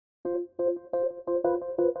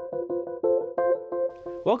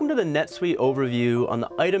Welcome to the NetSuite overview on the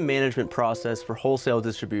item management process for wholesale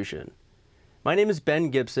distribution. My name is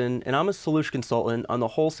Ben Gibson, and I'm a solution consultant on the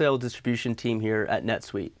wholesale distribution team here at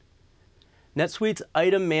NetSuite. NetSuite's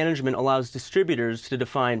item management allows distributors to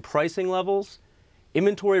define pricing levels,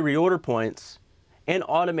 inventory reorder points, and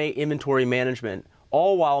automate inventory management,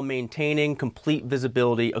 all while maintaining complete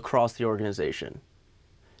visibility across the organization.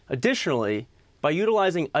 Additionally, by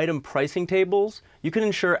utilizing item pricing tables, you can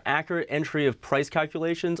ensure accurate entry of price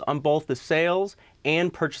calculations on both the sales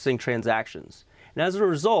and purchasing transactions, and as a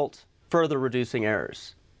result, further reducing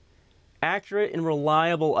errors. Accurate and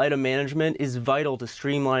reliable item management is vital to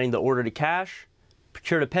streamlining the order to cash,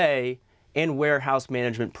 procure to pay, and warehouse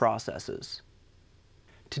management processes.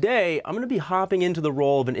 Today, I'm going to be hopping into the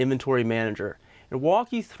role of an inventory manager and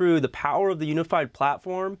walk you through the power of the unified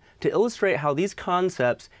platform to illustrate how these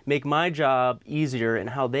concepts make my job easier and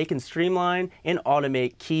how they can streamline and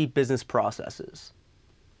automate key business processes.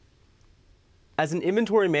 As an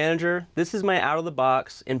inventory manager, this is my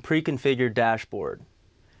out-of-the-box and pre-configured dashboard.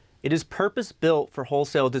 It is purpose-built for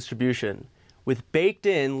wholesale distribution, with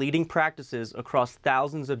baked-in leading practices across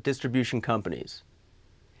thousands of distribution companies.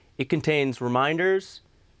 It contains reminders,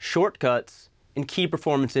 shortcuts, and key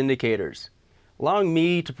performance indicators, allowing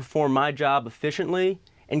me to perform my job efficiently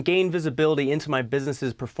and gain visibility into my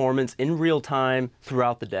business's performance in real time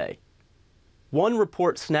throughout the day. One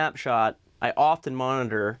report snapshot I often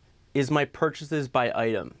monitor is my purchases by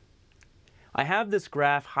item. I have this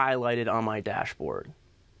graph highlighted on my dashboard.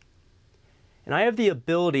 And I have the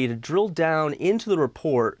ability to drill down into the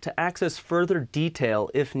report to access further detail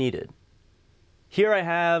if needed. Here I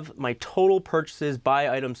have my total purchases by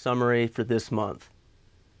item summary for this month.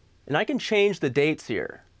 And I can change the dates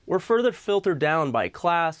here, or further filter down by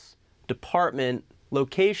class, department,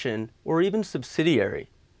 location, or even subsidiary.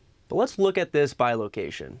 But let's look at this by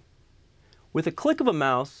location. With a click of a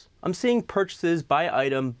mouse, I'm seeing purchases by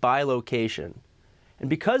item by location. And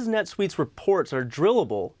because NetSuite's reports are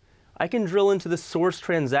drillable, I can drill into the source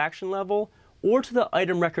transaction level or to the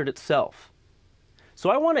item record itself. So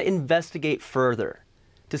I want to investigate further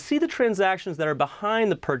to see the transactions that are behind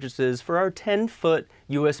the purchases for our 10-foot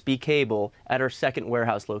USB cable at our second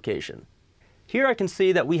warehouse location. Here I can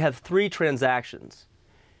see that we have 3 transactions,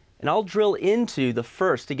 and I'll drill into the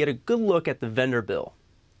first to get a good look at the vendor bill.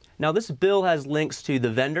 Now this bill has links to the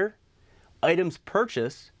vendor, items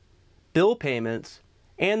purchased, bill payments,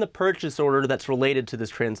 and the purchase order that's related to this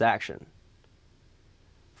transaction.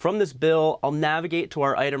 From this bill, I'll navigate to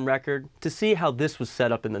our item record to see how this was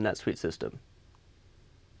set up in the NetSuite system.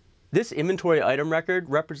 This inventory item record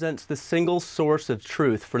represents the single source of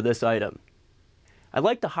truth for this item. I'd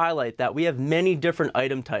like to highlight that we have many different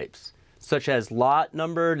item types, such as lot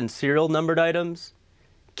numbered and serial numbered items,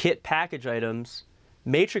 kit package items,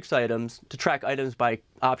 matrix items to track items by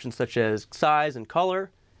options such as size and color,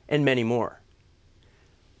 and many more.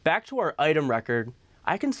 Back to our item record,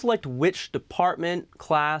 I can select which department,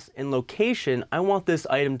 class, and location I want this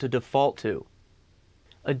item to default to.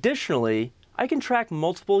 Additionally, I can track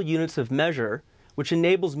multiple units of measure, which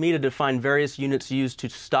enables me to define various units used to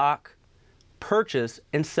stock, purchase,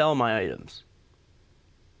 and sell my items.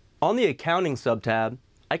 On the Accounting subtab,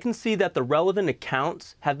 I can see that the relevant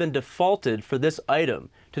accounts have been defaulted for this item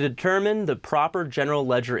to determine the proper general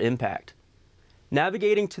ledger impact.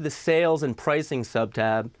 Navigating to the Sales and Pricing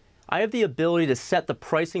subtab, I have the ability to set the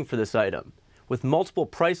pricing for this item, with multiple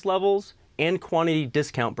price levels and quantity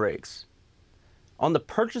discount breaks. On the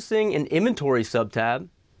Purchasing and Inventory subtab,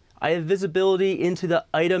 I have visibility into the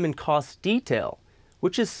item and cost detail,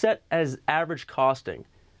 which is set as average costing.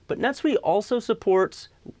 But NetSuite also supports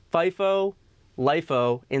FIFO,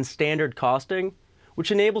 LIFO, and standard costing,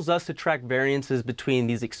 which enables us to track variances between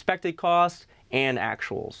these expected costs and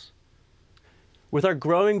actuals. With our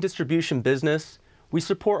growing distribution business, we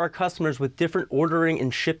support our customers with different ordering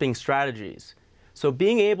and shipping strategies. So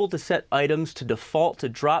being able to set items to default to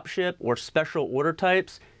dropship or special order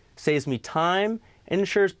types saves me time and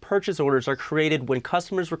ensures purchase orders are created when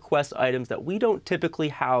customers request items that we don't typically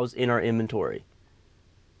house in our inventory.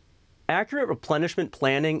 Accurate replenishment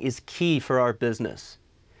planning is key for our business.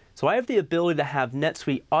 So I have the ability to have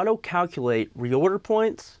NetSuite auto-calculate reorder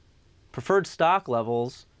points, preferred stock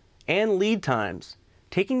levels, and lead times,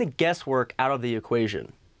 taking the guesswork out of the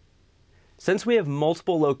equation. Since we have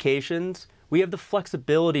multiple locations, we have the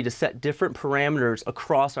flexibility to set different parameters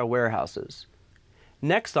across our warehouses.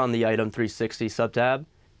 Next on the Item 360 subtab,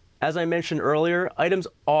 as I mentioned earlier, items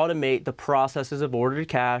automate the processes of order to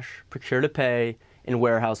cash, procure to pay, and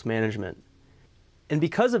warehouse management. And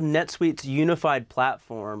because of NetSuite's unified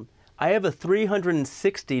platform, I have a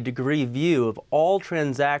 360-degree view of all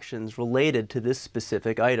transactions related to this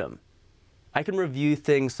specific item. I can review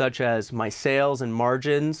things such as my sales and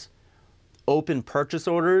margins, open purchase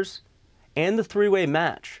orders, and the three-way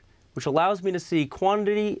match, which allows me to see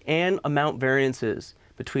quantity and amount variances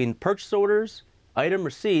between purchase orders, item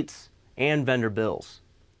receipts, and vendor bills.